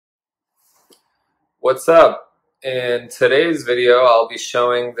What's up? In today's video, I'll be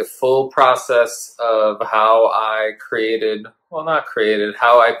showing the full process of how I created, well, not created,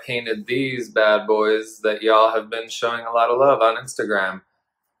 how I painted these bad boys that y'all have been showing a lot of love on Instagram.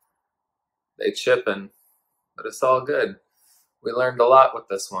 They chippin', but it's all good. We learned a lot with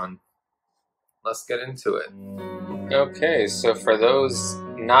this one. Let's get into it. Okay, so for those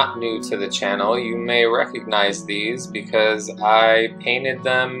not new to the channel, you may recognize these because I painted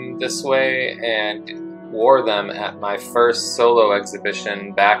them this way and wore them at my first solo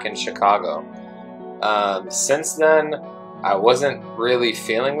exhibition back in Chicago. Since then, I wasn't really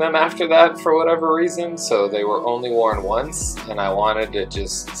feeling them after that for whatever reason, so they were only worn once, and I wanted to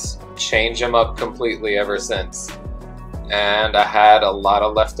just change them up completely ever since. And I had a lot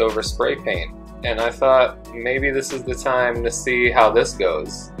of leftover spray paint. And I thought maybe this is the time to see how this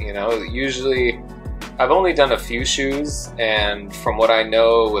goes. You know, usually I've only done a few shoes, and from what I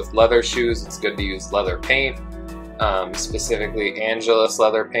know with leather shoes, it's good to use leather paint, specifically Angelus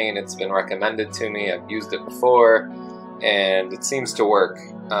leather paint. It's been recommended to me. I've used it before, and it seems to work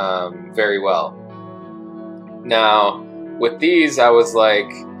very well. Now, with these, I was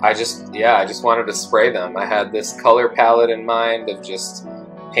like, I just wanted to spray them. I had this color palette in mind of just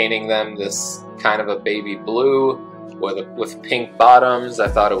painting them this kind of a baby blue with pink bottoms. I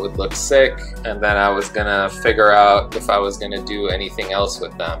thought it would look sick, and then I was gonna figure out if I was gonna do anything else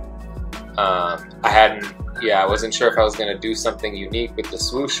with them. I wasn't sure if I was gonna do something unique with the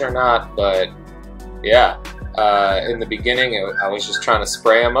swoosh or not, but yeah, in the beginning I was just trying to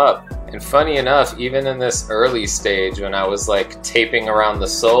spray them up. And funny enough, even in this early stage when I was like taping around the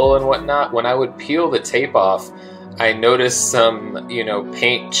sole and whatnot, when I would peel the tape off, I noticed some,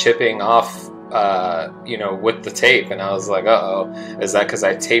 paint chipping off, with the tape, and I was like, uh-oh, is that because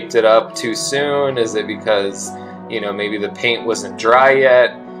I taped it up too soon? Is it because, maybe the paint wasn't dry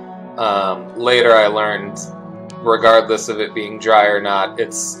yet? Later I learned, regardless of it being dry or not,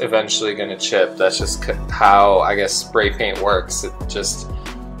 it's eventually going to chip. That's just how, I guess, spray paint works.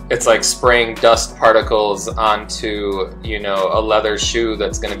 It's like spraying dust particles onto, a leather shoe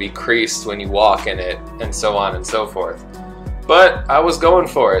that's going to be creased when you walk in it, and so on and so forth. But I was going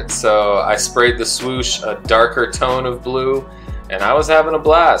for it, so I sprayed the swoosh a darker tone of blue, and I was having a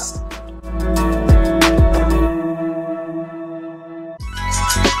blast.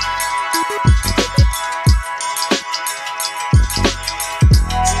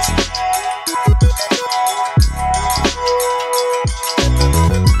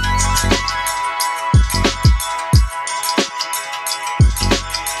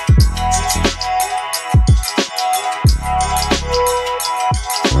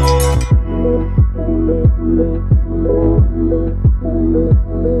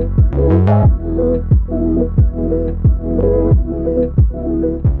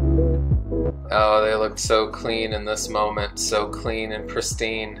 Oh, they looked so clean in this moment, so clean and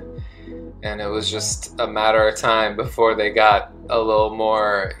pristine, and it was just a matter of time before they got a little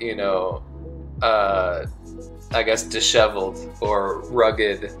more, I guess disheveled or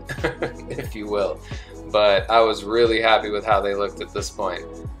rugged, if you will. But I was really happy with how they looked at this point,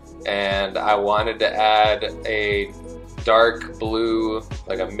 and I wanted to add a dark blue,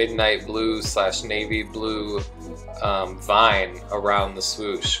 like a midnight blue / navy blue vine around the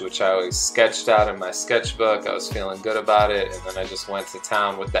swoosh, which I always sketched out in my sketchbook. I was feeling good about it, and then I just went to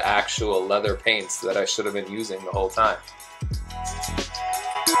town with the actual leather paints that I should have been using the whole time.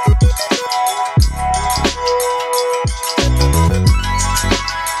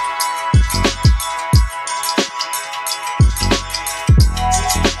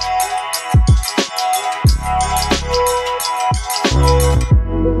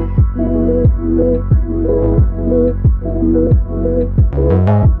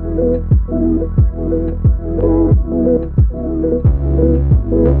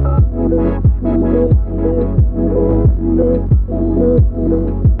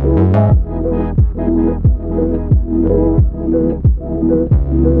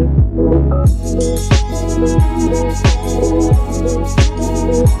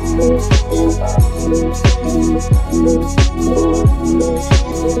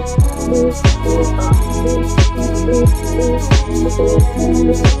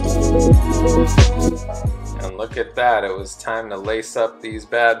 And look at that, it was time to lace up these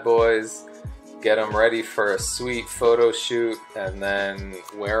bad boys, get them ready for a sweet photo shoot, and then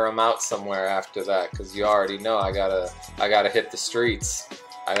wear them out somewhere after that, because you already know I gotta hit the streets.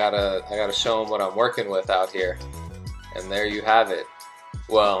 I gotta show them what I'm working with out here. And there you have it.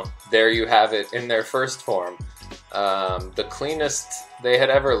 Well, there you have it in their first form. The cleanest they had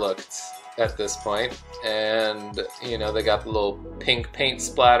ever looked at this point, and you know, they got the little pink paint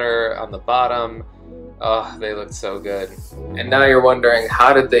splatter on the bottom. Oh, they look so good. And now you're wondering,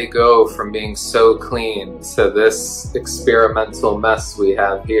 how did they go from being so clean to this experimental mess we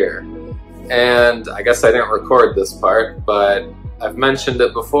have here? And I guess I didn't record this part, but I've mentioned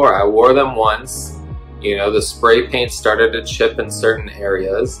it before. I wore them once. You know, the spray paint started to chip in certain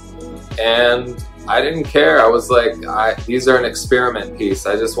areas, and I didn't care. I was like, these are an experiment piece.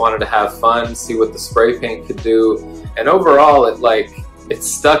 I just wanted to have fun, see what the spray paint could do. And overall, it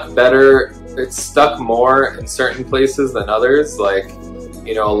stuck better. It stuck more in certain places than others. Like,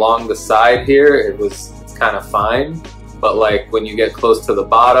 you know, along the side here, it's kind of fine. But like when you get close to the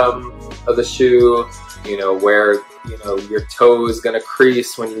bottom of the shoe, you know, where, you know, your toe is gonna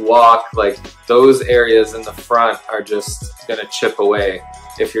crease when you walk, like those areas in the front are just gonna chip away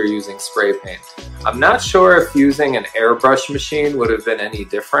if you're using spray paint. I'm not sure if using an airbrush machine would have been any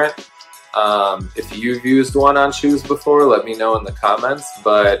different. If you've used one on shoes before, let me know in the comments.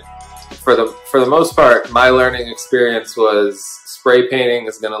 But for the most part, my learning experience was spray painting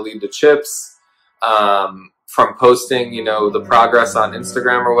is going to lead to chips. From posting, you know, the progress on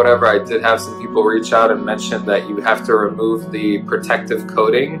Instagram or whatever, I did have some people reach out and mention that you have to remove the protective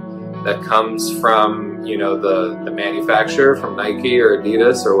coating that comes from, you know, the manufacturer, from Nike or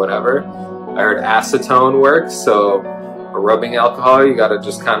Adidas or whatever. I heard acetone works, so a rubbing alcohol, you got to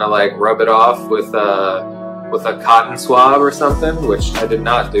just kind of like rub it off with a cotton swab or something, which I did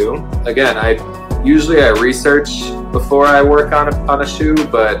not do. Again, usually I research before I work on a shoe,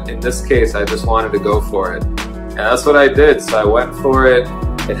 but in this case I just wanted to go for it. And that's what I did, so I went for it.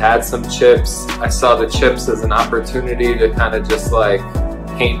 It had some chips. I saw the chips as an opportunity to kind of just like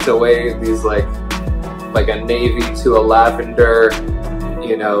paint away these like a navy to a lavender,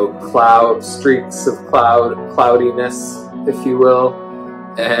 you know, streaks of cloudiness, if you will.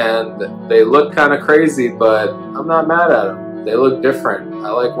 And they look kind of crazy, but I'm not mad at them. They look different.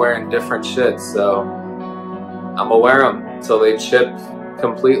 I like wearing different shit, so I'm gonna wear them until they chip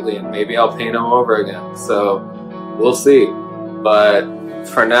completely, and maybe I'll paint them over again. So we'll see. But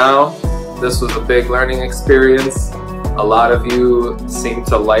for now, this was a big learning experience. A lot of you seem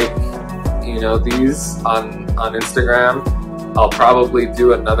to like, you know, these on Instagram. I'll probably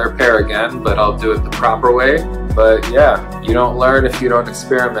do another pair again, but I'll do it the proper way. But yeah, you don't learn if you don't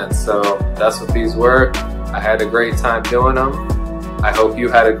experiment, so that's what these were. I had a great time doing them. I hope you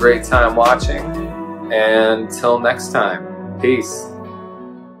had a great time watching, and till next time, peace.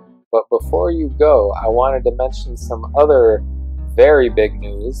 But before you go, I wanted to mention some other very big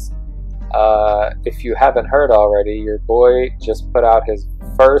news. If you haven't heard already, your boy just put out his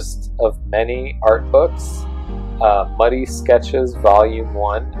first of many art books. Muddy Sketches Volume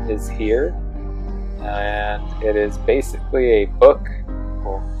 1 is here, and it is basically a book.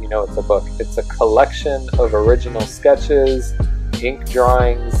 Well, you know it's a book. It's a collection of original sketches, ink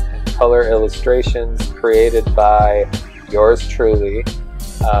drawings, and color illustrations created by yours truly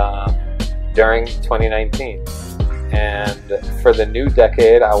during 2019. And for the new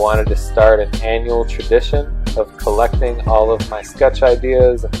decade, I wanted to start an annual tradition of collecting all of my sketch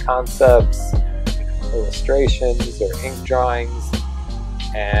ideas and concepts, illustrations or ink drawings,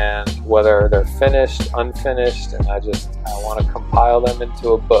 and whether they're finished, unfinished, and I want to compile them into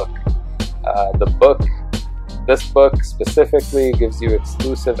a book. This book specifically gives you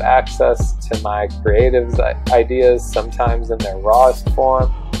exclusive access to my creative ideas, sometimes in their rawest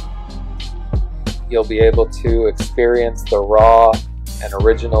form. You'll be able to experience the raw and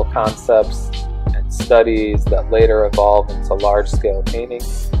original concepts and studies that later evolve into large-scale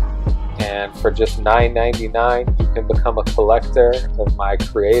paintings. And for just $9.99, you can become a collector of my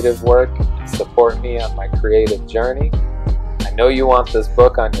creative work and support me on my creative journey. I know you want this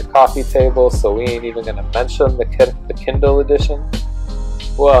book on your coffee table, so we ain't even going to mention the Kindle edition.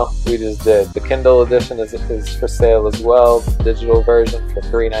 Well, we just did. The Kindle edition is for sale as well, the digital version for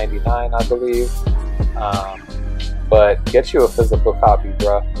 $3.99, I believe. But get you a physical copy,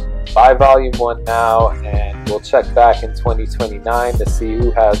 bruh. Buy Volume 1 now, and we'll check back in 2029 to see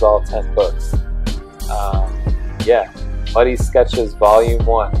who has all 10 books. Yeah, Muddy Sketches Volume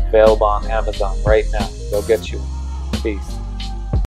 1, available on Amazon right now. Go get you. Peace.